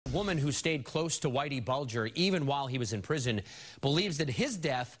woman who stayed close to Whitey Bulger even while he was in prison believes that his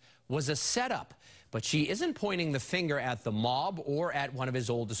death was a setup. But she isn't pointing the finger at the mob or at one of his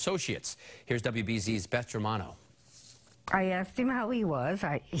old associates. Here's WBZ's Beth Germano. I asked him how he was.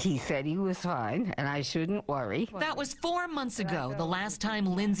 He said he was fine, and I shouldn't worry. That was 4 months ago, the last time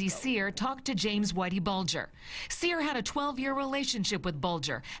Lindsey Cyr talked to James Whitey Bulger. Cyr had a 12-year relationship with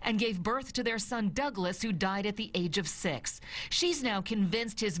Bulger and gave birth to their son Douglas, who died at the age of 6. She's now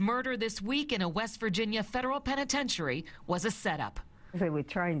convinced his murder this week in a West Virginia federal penitentiary was a setup. They were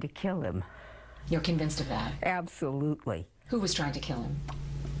trying to kill him. You're convinced of that? Absolutely. Who was trying to kill him?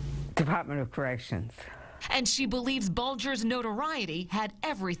 Department of Corrections. And she believes Bulger's notoriety had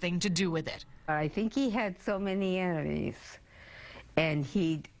everything to do with it. I think he had so many enemies, and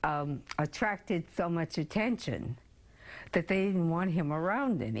he attracted so much attention that they didn't want him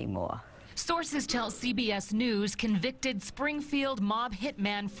around anymore. Sources tell CBS News convicted Springfield mob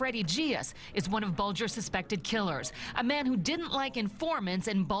hitman Freddie Gias is one of Bulger's suspected killers, a man who didn't like informants,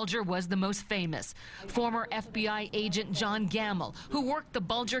 and Bulger was the most famous. Former FBI agent John Gamble, who worked the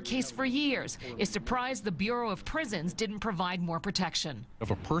Bulger case for years, is surprised the Bureau of Prisons didn't provide more protection.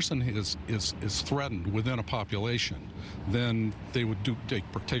 If a person is threatened within a population, then they would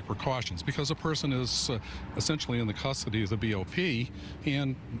take precautions, because a person is essentially in the custody of the BOP,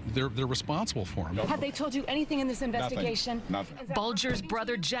 and they're responsible for him. Have they told you anything in this investigation? Nothing. Bulger's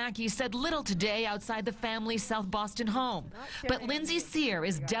brother Jackie said little today outside the family's South Boston home. But Lindsey Cyr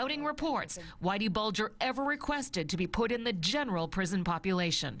is doubting reports Whitey Bulger ever requested to be put in the general prison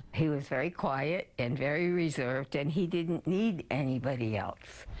population. He was very quiet and very reserved, and he didn't need anybody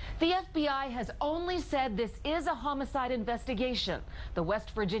else. The FBI has only said this is a homicide investigation. The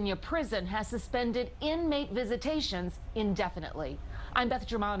West Virginia prison has suspended inmate visitations indefinitely. I'm Beth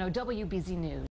Germano, WBZ News.